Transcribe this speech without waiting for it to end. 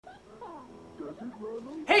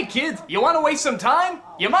Hey kids, you want to waste some time?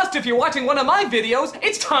 You must if you're watching one of my videos.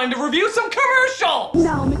 It's time to review some commercials!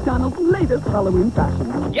 Now McDonald's latest Halloween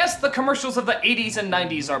fashion. Yes, the commercials of the 80s and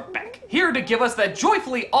 90s are back, here to give us that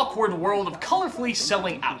joyfully awkward world of colorfully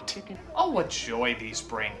selling out. Oh, what joy these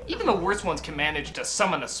bring. Even the worst ones can manage to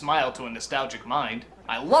summon a smile to a nostalgic mind.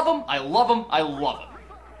 I love them, I love them, I love them.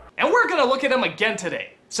 And we're gonna look at them again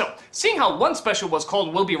today. So, seeing how one special was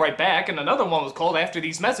called We'll Be Right Back and another one was called After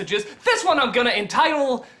These Messages, this one I'm gonna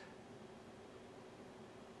entitle...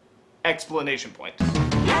 Explanation point.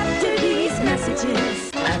 After these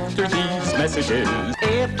messages. After these messages.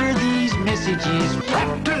 After these messages.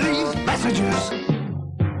 After these messages.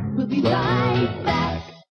 We'll be right back.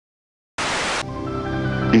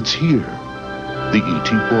 It's here. The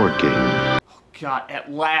E.T. board game. God, at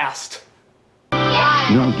last.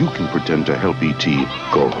 Now you can pretend to help E.T.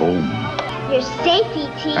 go home. You're safe,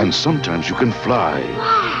 E.T. And sometimes you can fly.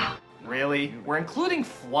 Wow. Really? We're including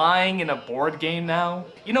flying in a board game now?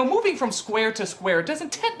 You know, moving from square to square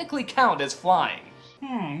doesn't technically count as flying.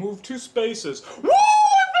 Move 2 spaces. Woo! I'm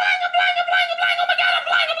flying, I'm flying, I'm flying, I'm flying! Oh my god, I'm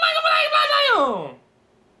flying, I'm flying, I'm flying,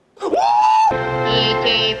 I'm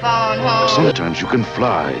flying! E.T. phone home. Sometimes you can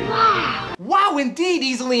fly. Wow. Wow, indeed,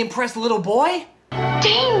 easily impressed little boy.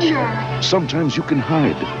 Danger. Sometimes you can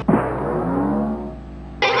hide.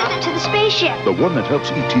 To the spaceship. The one that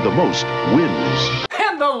helps E.T. the most wins.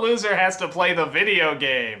 And the loser has to play the video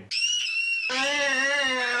game.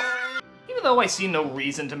 Even though I see no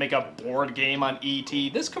reason to make a board game on E.T.,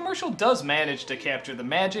 this commercial does manage to capture the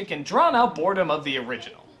magic and drawn-out boredom of the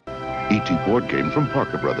original. E.T. board game from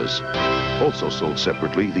Parker Brothers. Also sold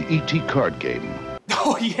separately, the E.T. card game.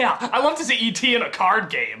 Oh yeah, I love to see E.T. in a card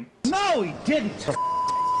game. No, he didn't.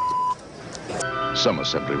 Some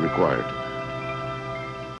assembly required.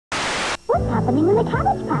 What's happening in the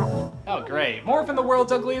Cabbage Patch? Oh great, more from the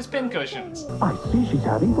world's ugliest pincushions. I see she's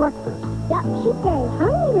having breakfast. Yup, she's very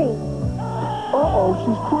hungry. Uh-oh,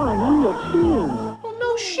 she's crying real tears. Oh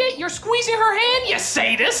no shit, you're squeezing her hand, you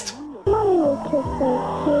sadist! Mommy will kiss her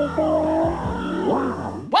tears away. Wow.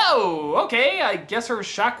 Whoa, okay, I guess her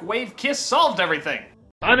shockwave kiss solved everything.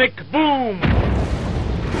 Sonic boom!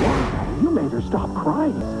 Wow, you made her stop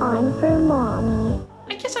crying. I'm for Mommy.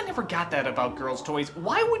 I guess I never got that about girls' toys.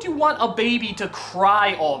 Why would you want a baby to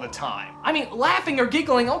cry all the time? I mean, laughing or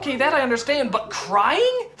giggling, okay, that I understand, but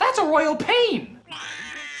crying? That's a royal pain.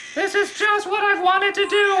 This is just what I've wanted to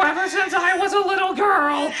do ever since I was a little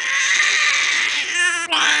girl.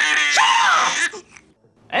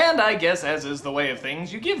 And I guess, as is the way of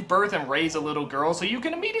things, you give birth and raise a little girl so you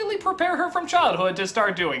can immediately prepare her from childhood to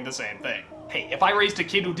start doing the same thing. Hey, if I raised a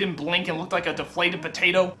kid who didn't blink and looked like a deflated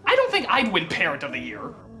potato, I don't think I'd win Parent of the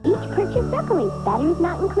Year. Each purchase separately. Batteries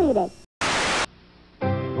not included.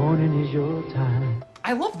 Morning is your time.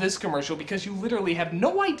 I love this commercial because you literally have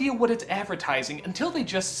no idea what it's advertising until they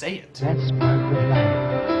just say it. That spark of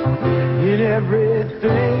light in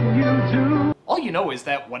everything you do. All you know is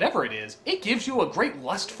that whatever it is, it gives you a great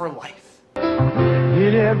lust for life.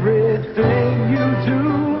 In everything you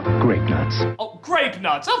do. Grape nuts. Oh, grape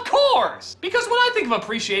nuts, of course! Because when I think of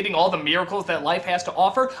appreciating all the miracles that life has to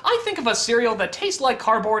offer, I think of a cereal that tastes like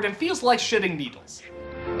cardboard and feels like shitting needles.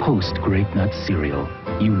 Post Grape Nut cereal.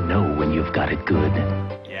 You know when you've got it good.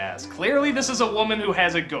 Yes, clearly this is a woman who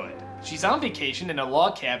has it good. She's on vacation in a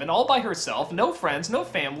log cabin all by herself, no friends, no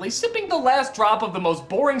family, sipping the last drop of the most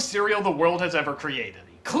boring cereal the world has ever created.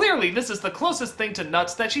 Clearly this is the closest thing to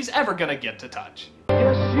nuts that she's ever gonna get to touch.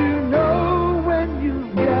 Yes, you know when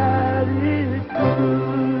you've got it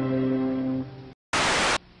good.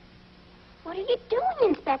 What are you doing,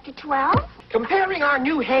 Inspector 12? Comparing our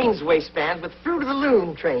new Hanes waistband with Fruit of the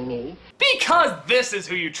Loom, trainee. Because this is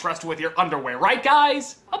who you trust with your underwear, right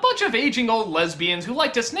guys? A bunch of aging old lesbians who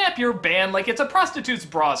like to snap your band like it's a prostitute's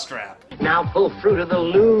bra strap. Now pull Fruit of the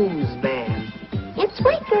Loom's band. It's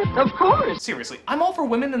Squeaker. Of course. Seriously, I'm all for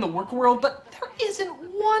women in the work world, but there isn't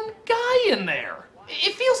one guy in there.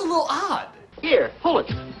 It feels a little odd. Here, pull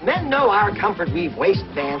it. Men know our Comfort Weave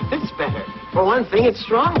waistband fits better. For one thing, it's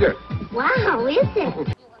stronger. Wow, is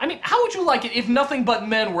it? I mean, how would you like it if nothing but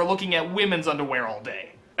men were looking at women's underwear all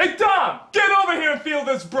day? Hey, Dom, get over here and feel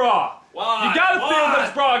this bra. What? You gotta What? feel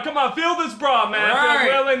this bra. Come on, feel this bra, man. Right.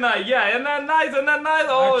 Feel really nice. Yeah, isn't that nice? Isn't that nice?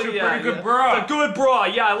 Oh, That's a yeah. pretty good yeah. bra. It's a good bra.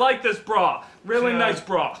 Yeah, I like this bra. Really nice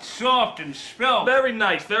bra. Soft and spelt. Very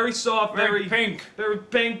nice. Very soft. Very pink. Very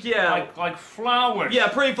pink, yeah. Like flowers. Yeah,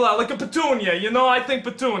 pretty flower. Like a petunia. You know, I think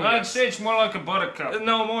petunia. I'd say it's more like a buttercup.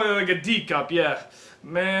 No, more like a D cup, yeah.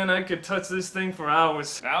 Man, I could touch this thing for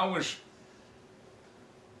hours. Hours.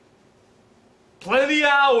 Plenty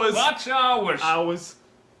hours. Lots of hours. Hours.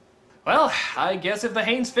 Well, I guess if the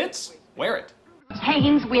Hanes fits, wear it.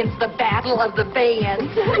 Haynes wins the battle of the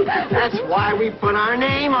bands. That's why we put our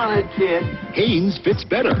name on it, kid. Haynes fits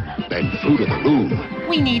better than Fruit of the Loom.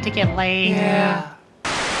 We need to get laid. Yeah.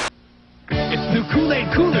 It's new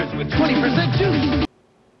Kool-Aid coolers with 20% juice.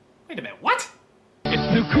 Wait a minute, what?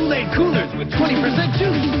 It's new Kool-Aid coolers with 20%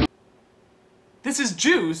 juice. This is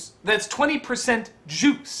juice that's 20%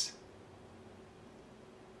 juice.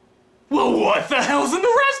 Well, what the hell's in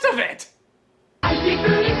the rest of it?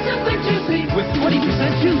 With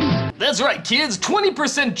 20% juice. That's right, kids,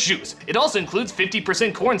 20% juice. It also includes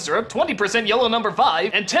 50% corn syrup, 20% yellow number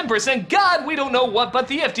 5, and 10% God, we don't know what, but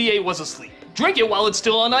the FDA was asleep. Drink it while it's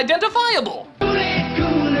still unidentifiable. Kool-Aid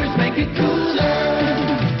coolers make it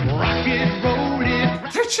cooler. Rock it, roll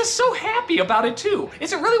it. They're just so happy about it too.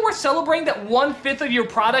 Is it really worth celebrating that 1/5 of your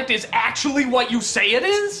product is actually what you say it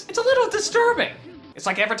is? It's a little disturbing. It's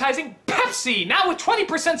like advertising Pepsi, now with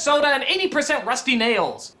 20% soda and 80% rusty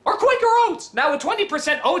nails. Or Quaker Oats, now with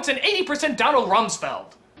 20% oats and 80% Donald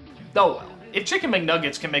Rumsfeld. Oh well, if Chicken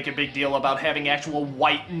McNuggets can make a big deal about having actual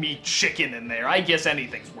white meat chicken in there, I guess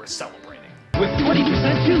anything's worth celebrating. With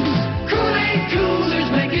 20% juice. Kool-Aid coolers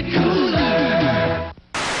make it cooler.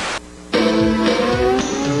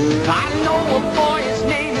 I know a boy, his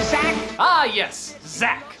name is Zach. Ah yes,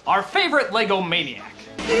 Zach, our favorite Lego maniac.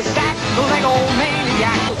 Zach, the Lego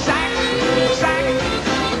maniac. Zach,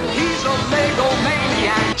 he's a Lego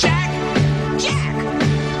maniac. Jack,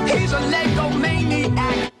 he's a Lego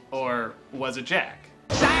maniac. Or was it Jack?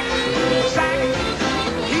 Zach,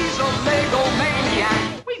 he's a Lego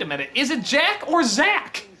maniac. Wait a minute, is it Jack or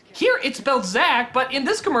Zach? Here it's spelled Zach, but in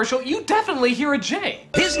this commercial you definitely hear a J.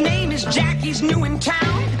 His name is Jack, he's new in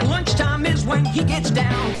town, and lunchtime is when he gets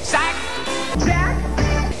down. Zach.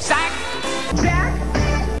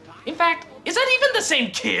 In fact, is that even the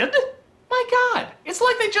same kid? My God, it's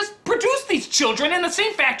like they just produced these children in the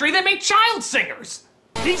same factory that made child singers.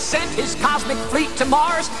 He sent his cosmic fleet to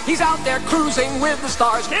Mars. He's out there cruising with the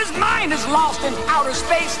stars. His mind is lost in outer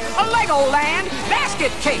space. A Legoland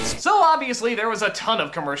basket case. So obviously there was a ton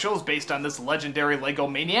of commercials based on this legendary Lego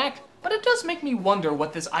maniac, but it does make me wonder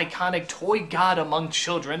what this iconic toy god among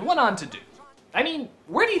children went on to do. I mean,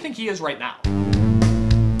 where do you think he is right now?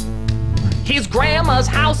 His grandma's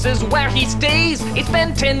house is where he stays. It's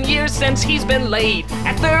been 10 years since he's been laid.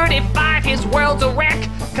 At 35, his world's a wreck,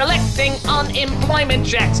 collecting unemployment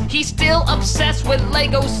checks. He's still obsessed with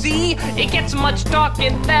Lego C. It gets much talk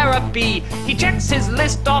in therapy. He checks his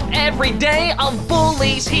list off every day of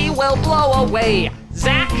bullies he will blow away.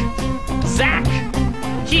 Zach,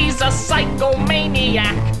 he's a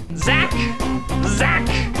psychomaniac. Zach,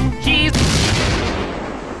 he's...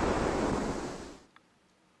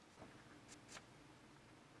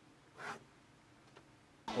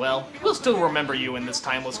 Well, we'll still remember you in this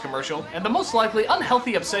timeless commercial, and the most likely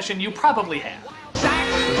unhealthy obsession you probably have. Zach,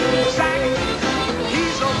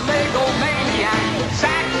 he's a Lego maniac.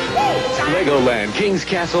 Zach. Legoland, King's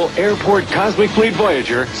Castle, Airport, Cosmic Fleet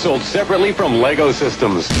Voyager, sold separately from Lego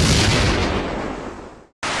Systems.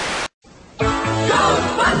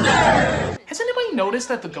 Has anybody noticed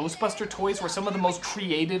that the Ghostbuster toys were some of the most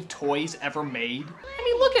creative toys ever made? I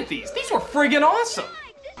mean, look at these. These were friggin' awesome.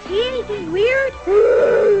 See anything weird?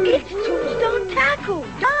 It's Tombstone Tackle.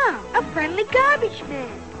 A friendly garbage man.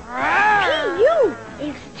 P.U.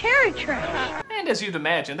 is terror trash. And as you'd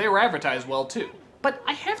imagine, they were advertised well too. But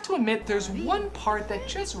I have to admit, there's one part that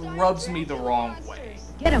just rubs me the wrong way.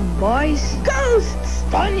 Get 'em, boys. Ghosts!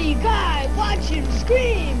 Funny guy, watch him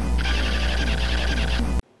scream.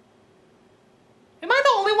 Am I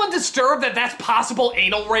the only one disturbed that that's possible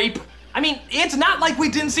anal rape? I mean, it's not like we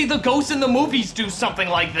didn't see the ghosts in the movies do something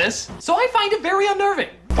like this, so I find it very unnerving.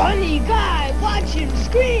 Funny guy, watch him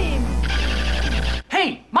scream.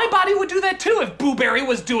 Hey, my body would do that too if Boo Berry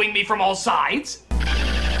was doing me from all sides.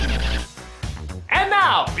 And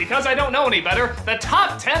now, because I don't know any better, the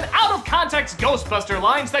top 10 out-of-context Ghostbuster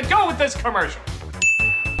lines that go with this commercial.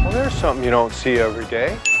 Well, there's something you don't see every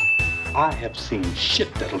day. I have seen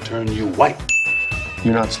shit that'll turn you white.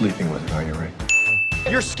 You're not sleeping with it, are you, Ray?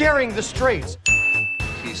 You're scaring the strays.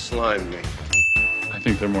 He slimed me. I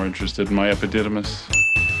think they're more interested in my epididymis.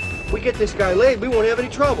 If we get this guy laid, we won't have any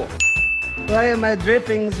trouble. Why am I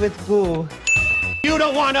drippings with goo? You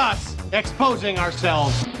don't want us exposing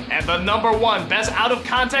ourselves. And the #1 best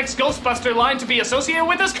out-of-context Ghostbuster line to be associated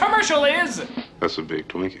with this commercial is... That's a big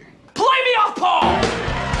Twinkie. Play me off, Paul!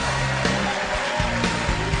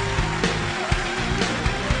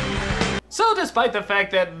 So despite the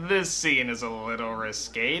fact that this scene is a little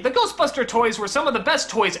risque, the Ghostbuster toys were some of the best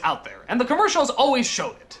toys out there, and the commercials always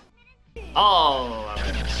showed it. All of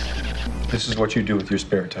it. This is what you do with your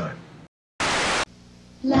spare time.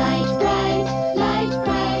 Light bright, light.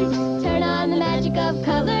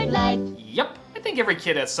 think every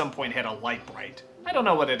kid at some point had a light bright. I don't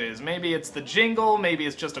know what it is. Maybe it's the jingle, maybe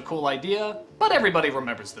it's just a cool idea, but everybody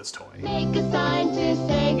remembers this toy. Make a sign to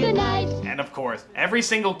say goodnight. And of course, every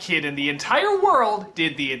single kid in the entire world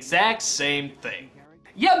did the exact same thing.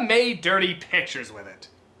 You made dirty pictures with it.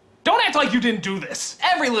 Don't act like you didn't do this.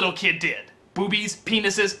 Every little kid did. Boobies,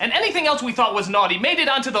 penises, and anything else we thought was naughty made it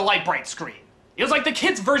onto the light bright screen. It was like the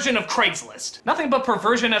kids' version of Craigslist. Nothing but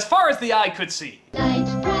perversion as far as the eye could see. Light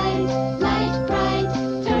bright,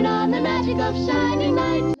 turn on the magic of shining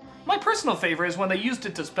light. My personal favorite is when they used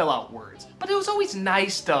it to spell out words, but it was always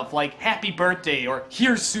nice stuff like happy birthday or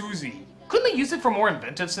here's Susie. Couldn't they use it for more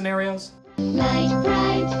inventive scenarios? Light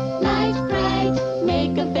bright,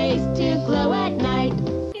 make a face to glow at night.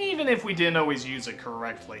 Even if we didn't always use it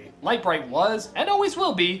correctly, Light Bright was, and always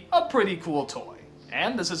will be, a pretty cool toy.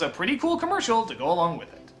 And this is a pretty cool commercial to go along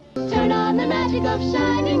with it. Turn on the magic of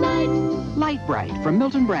shining light. Light Bright from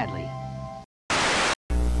Milton Bradley.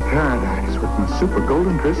 Paradise with my super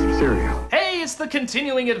golden crisp cereal. Hey, it's the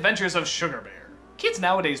continuing adventures of Sugar Bear. Kids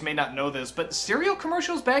nowadays may not know this, but cereal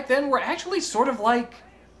commercials back then were actually sort of like,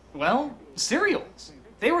 well, cereals.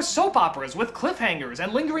 They were soap operas with cliffhangers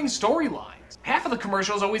and lingering storylines. Half of the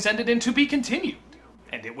commercials always ended in to be continued.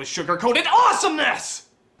 And it was sugar-coated awesomeness!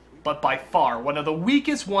 But by far, one of the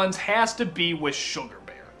weakest ones has to be with Sugar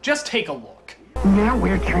Bear. Just take a look. Now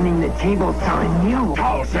we're turning the tables on you.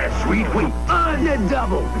 Toss that sweet wheat On the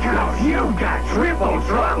double. cause you got triple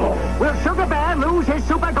trouble. Will Sugar Bear lose his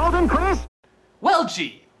super golden crisp? Well,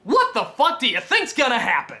 gee, what the fuck do you think's gonna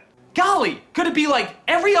happen? Golly, could it be like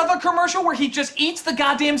every other commercial where he just eats the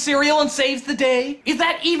goddamn cereal and saves the day? Is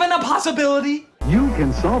that even a possibility? You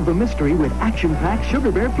can solve the mystery with action-packed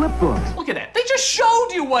Sugar Bear flip books. Look at that, they just showed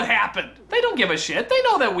you what happened. They don't give a shit, they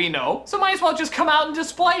know that we know, so might as well just come out and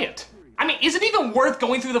display it. I mean, is it even worth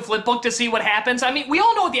going through the flip book to see what happens? I mean, we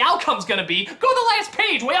all know what the outcome's gonna be. Go to the last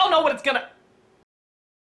page, we all know what it's gonna...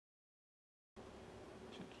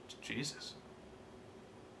 Jesus.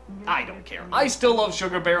 I don't care. I still love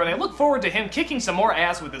Sugar Bear, and I look forward to him kicking some more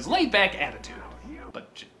ass with his laid-back attitude.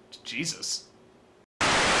 But Jesus.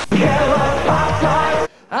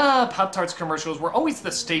 Pop-Tarts commercials were always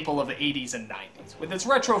the staple of the 80s and 90s, with its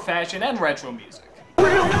retro fashion and retro music.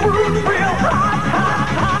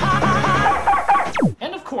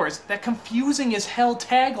 And of course, that confusing as hell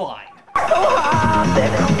tagline.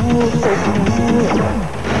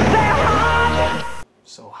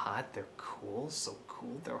 So hot, they're cool, so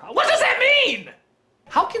cool, they're hot. What does that mean?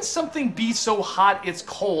 How can something be so hot it's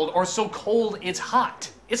cold, or so cold it's hot?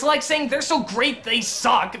 It's like saying they're so great they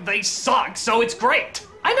suck, so it's great.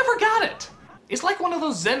 I never got it. It's like one of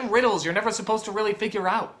those Zen riddles you're never supposed to really figure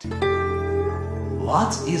out.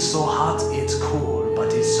 What is so hot it's cool,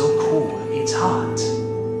 but it's so cool it's hot?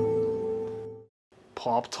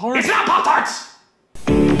 Pop-Tarts? It's not Pop-Tarts!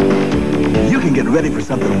 You can get ready for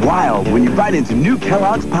something wild when you bite into new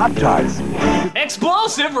Kellogg's Pop-Tarts.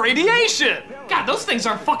 Explosive radiation! God, those things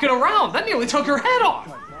aren't fucking around. That nearly took her head off.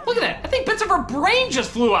 Look at that. I think bits of her brain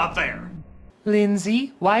just flew out there.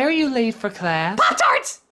 Lindsay, why are you late for class?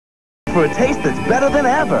 Pop-Tarts! For a taste that's better than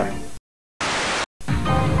ever.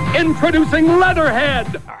 Introducing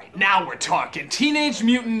Leatherhead! Alright, now we're talking. Teenage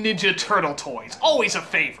Mutant Ninja Turtle toys. Always a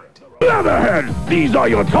favorite. Leatherhead, these are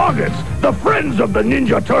your targets, the friends of the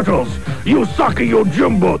Ninja Turtles. Yusaki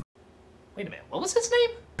Yojimbo. Wait a minute, what was his name?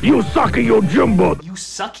 Yusaki Yojimbo.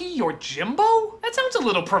 Yusaki Yojimbo? That sounds a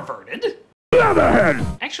little perverted. Leatherhead!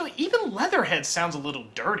 Actually, even Leatherhead sounds a little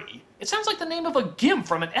dirty. It sounds like the name of a gimp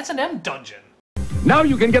from an S&M dungeon. Now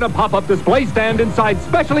you can get a pop-up display stand inside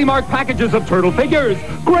specially marked packages of turtle figures.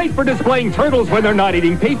 Great for displaying turtles when they're not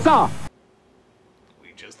eating pizza.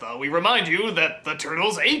 We just thought we'd remind you that the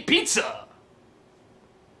turtles ate pizza.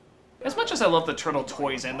 As much as I love the turtle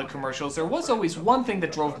toys and the commercials, there was always one thing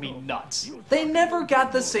that drove me nuts. They never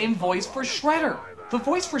got the same voice for Shredder. The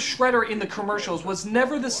voice for Shredder in the commercials was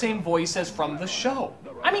never the same voice as from the show.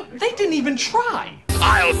 I mean, they didn't even try.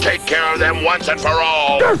 I'll take care of them once and for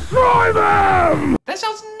all. Destroy them! That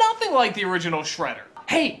sounds nothing like the original Shredder.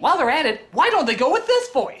 Hey, while they're at it, why don't they go with this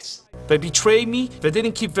voice? They betrayed me, they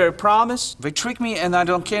didn't keep their promise, they tricked me, and I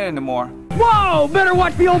don't care anymore. Whoa! Better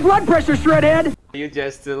watch the old blood pressure, Shredhead! You're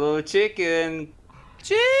just a little chicken.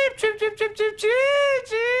 Chip, chip, chip, chip, chip, chip,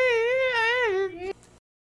 chip.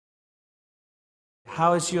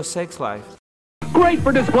 How is your sex life? Great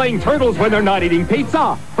for displaying turtles when they're not eating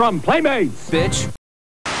pizza. From Playmates. Bitch.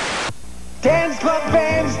 Dance Club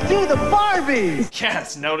bands do the Barbie!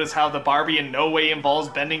 Yes, notice how the Barbie in no way involves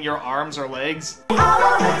bending your arms or legs? All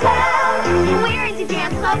over town, where is the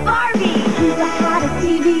Dance Club Barbie? He's the hottest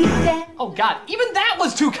TV star. Oh god, even that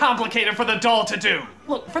was too complicated for the doll to do!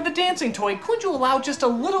 Look, for the dancing toy, could you allow just a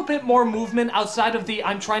little bit more movement outside of the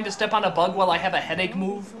I'm trying to step on a bug while I have a headache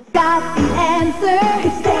move? Got the answer.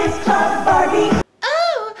 It's Dance Club Barbie.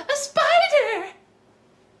 Oh, a spider!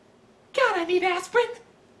 God, I need aspirin.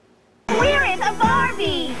 Where is a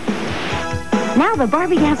Barbie? Now the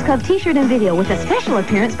Barbie Dance Club t-shirt and video with a special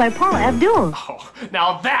appearance by Paula Abdul. Oh,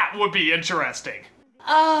 now that would be interesting.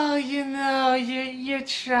 Oh, you know, you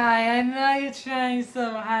try. I know you're trying so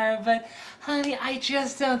hard, but honey, I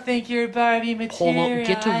just don't think you're Barbie material. Polo,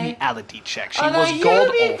 get a reality check. She Oh, no, was you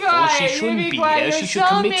god be awful. quiet, She you shouldn't be be quiet. here. She You're should so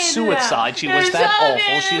commit mean suicide. She was You're that so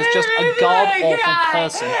awful. mean She was just a You're god so awful mean.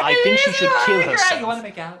 person. I think she should kill You herself. want to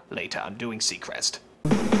make out? Later, I'm doing Seacrest.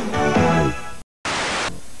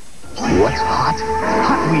 What's hot?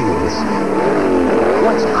 Hot Wheels.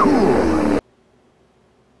 What's cool?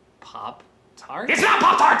 Pop-Tarts? It's not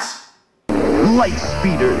Pop-Tarts! Light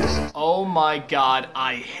speeders. Oh my god,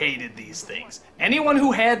 I hated these things. Anyone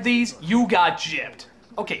who had these, you got gypped.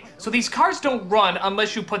 Okay, so these cars don't run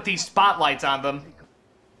unless you put these spotlights on them.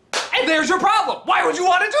 And there's your problem! Why would you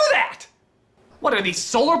want to do that? What are these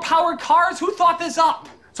solar-powered cars? Who thought this up?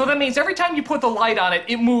 So that means every time you put the light on it,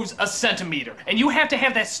 it moves a centimeter. And you have to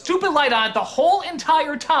have that stupid light on the whole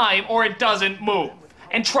entire time or it doesn't move.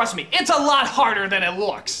 And trust me, it's a lot harder than it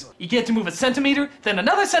looks. You get to move a centimeter, then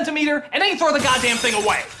another centimeter, and then you throw the goddamn thing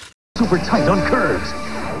away. Super tight on curves.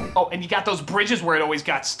 Oh, and you got those bridges where it always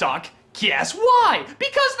got stuck. Guess why?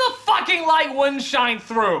 Because the fucking light wouldn't shine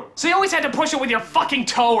through. So you always had to push it with your fucking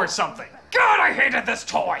toe or something. God, I hated this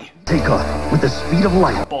toy. Take off with the speed of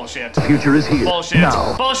light. Bullshit. The future is here. Bullshit.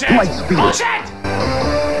 Now. Bullshit. Light speed. Bullshit!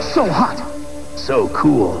 So hot. So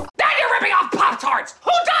cool. Now you're ripping off Pop-Tarts!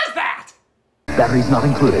 Who does that? Batteries not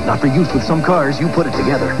included. Not for use with some cars. You put it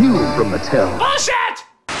together. New from Mattel. Bullshit!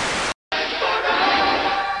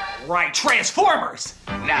 Right, Transformers!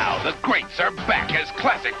 Now the greats are back as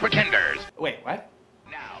classic pretenders. Wait, what?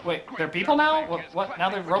 Wait, they're people now? What? Now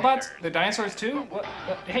they're robots? They're dinosaurs too? What?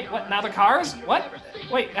 Hey, what? Now they're cars? What?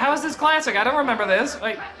 Wait, how is this classic? I don't remember this.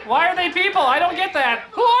 Wait, why are they people? I don't get that.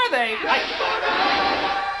 Who are they?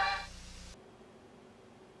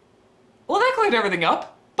 Well, that cleared everything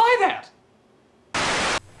up. Buy that.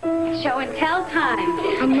 Show and tell time.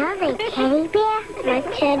 Another teddy bear? My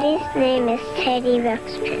teddy's name is Teddy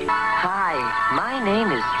Ruxpin. Hi, my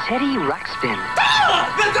name is Teddy Ruxpin.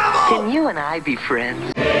 Ah! The devil! Can you and I be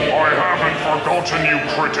friends? I haven't forgotten you,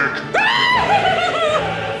 critic.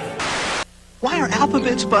 Why are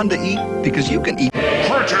alphabets fun to eat? Because you can eat.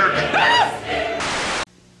 Critic!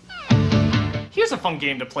 Here's a fun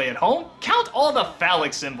game to play at home. Count all the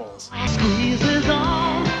phallic symbols. Squeeze it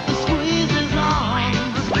on, squeeze it on.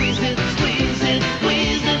 Squeeze it, squeeze it,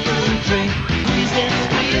 squeeze it through the drink. Squeeze it,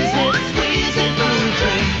 squeeze it, squeeze it through the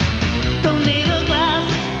drink. Don't need a glass,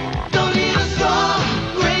 don't need a straw.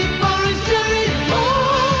 Great orange cherry, oh.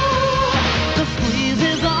 The squeeze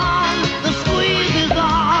is on, the squeeze is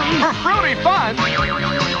on. For fruity fun,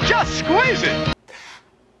 just squeeze it.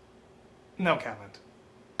 No comment.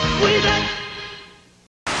 Squeeze it.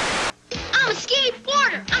 I'm a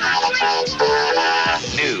skateboarder. I'm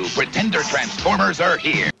a New Pretender Transformers are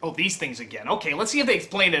here. Oh, these things again. Okay, let's see if they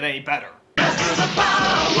explain it any better. The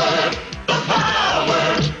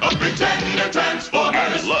power of Pretender Transformers.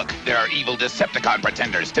 And look, there are evil Decepticon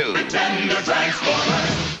pretenders too. Pretender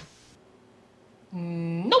Transformers.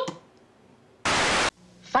 Nope.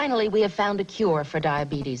 Finally, we have found a cure for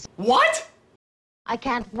diabetes. What? I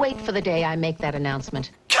can't wait for the day I make that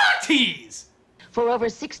announcement. Cutties! For over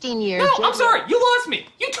 16 years... No, I'm sorry. You lost me.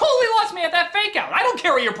 You totally lost me at that fake out. I don't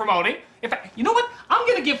care what you're promoting. In fact, you know what? I'm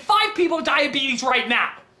going to give 5 people diabetes right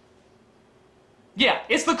now. Yeah,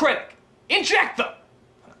 it's the critic. Inject them.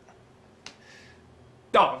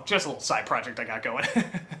 Oh, just a little side project I got going.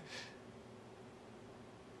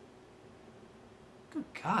 Good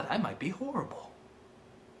God, I might be horrible.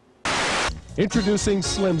 Introducing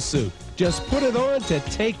Slim Suit. Just put it on to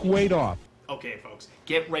take weight off. Okay, folks,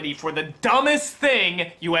 get ready for the dumbest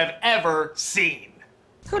thing you have ever seen.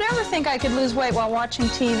 Who'd ever think I could lose weight while watching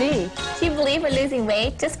TV? Do you believe we're losing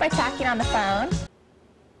weight just by talking on the phone?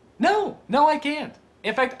 No, I can't.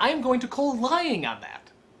 In fact, I'm going to call lying on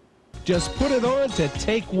that. Just put it on to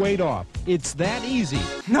take weight off. It's that easy.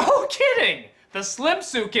 No kidding! The Slim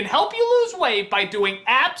Suit can help you lose weight by doing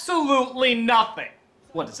absolutely nothing.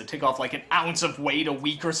 What, does it take off like an ounce of weight a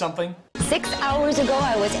week or something? 6 hours ago,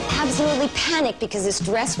 I was absolutely panicked because this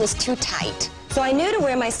dress was too tight. So I knew to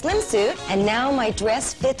wear my slim suit, and now my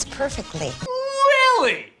dress fits perfectly.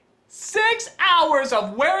 Really? 6 hours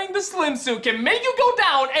of wearing the slim suit can make you go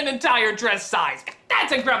down an entire dress size.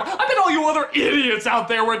 That's incredible. I bet all you other idiots out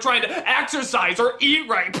there were trying to exercise or eat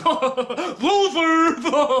right. Loser,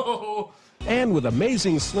 though. And with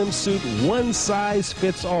amazing slim suit, one size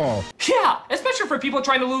fits all. Yeah, especially for people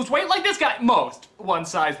trying to lose weight like this guy. Most. One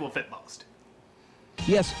size will fit most.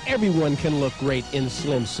 Yes, everyone can look great in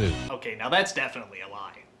slim suit. Okay, now that's definitely a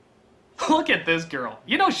lie. Look at this girl.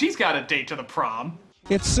 You know she's got a date to the prom.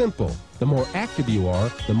 It's simple. The more active you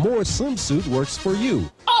are, the more slim suit works for you.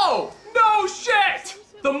 Oh, no shit!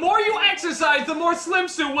 The more you exercise, the more slim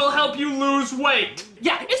suit will help you lose weight.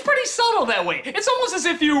 Yeah, it's pretty subtle that way. It's almost as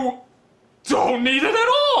if you don't need it at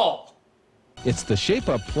all. It's the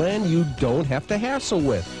shape-up plan you don't have to hassle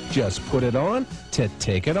with. Just put it on to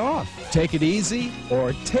take it off. Take it easy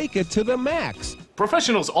or take it to the max.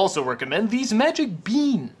 Professionals also recommend these magic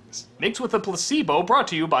beans, mixed with a placebo brought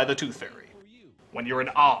to you by the Tooth Fairy. When you're in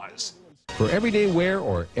Oz. For everyday wear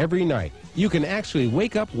or every night, you can actually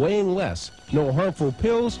wake up weighing less. No harmful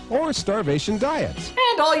pills or starvation diets.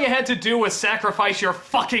 And all you had to do was sacrifice your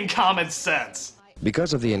fucking common sense.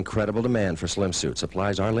 Because of the incredible demand for slim suit,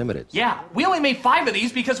 supplies are limited. Yeah, we only made 5 of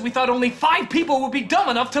these because we thought only 5 people would be dumb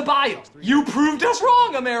enough to buy them. You proved us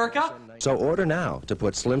wrong, America. So order now to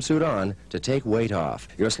put slim suit on to take weight off.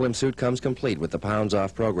 Your slim suit comes complete with the Pounds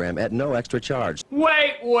Off program at no extra charge.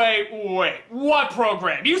 Wait. What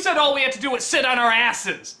program? You said all we had to do was sit on our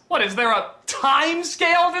asses. What, is there a time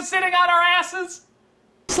scale to sitting on our asses?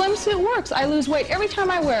 Slim suit works. I lose weight every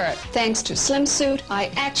time I wear it. Thanks to Slim Suit,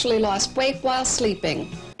 I actually lost weight while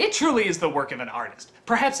sleeping. It truly is the work of an artist.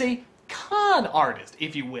 Perhaps a con artist,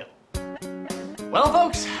 if you will. Well,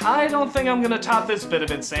 folks, I don't think I'm gonna top this bit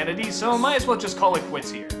of insanity, so might as well just call it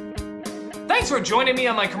quits here. Thanks for joining me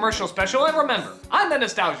on my commercial special, and remember, I'm the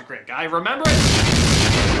Nostalgia Critic. I remember it.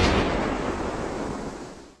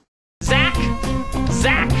 Zach,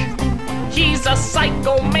 he's a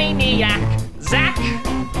psychomaniac. Zach,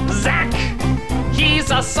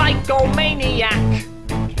 he's a psychomaniac.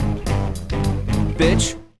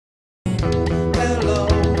 Bitch. Hello,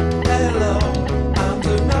 I'm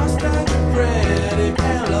the Nostalgia Critic.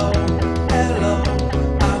 Hello,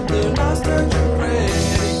 I'm the Nostalgia Critic.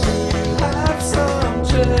 Do you have some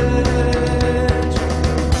change?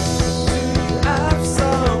 Do you have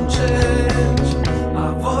some change? I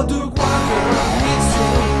want to quacker, it's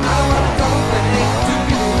true. I want to complain. Do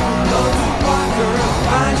you love to quacker?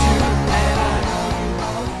 Mind you, and I know.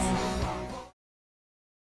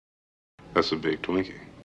 That's a big Twinkie.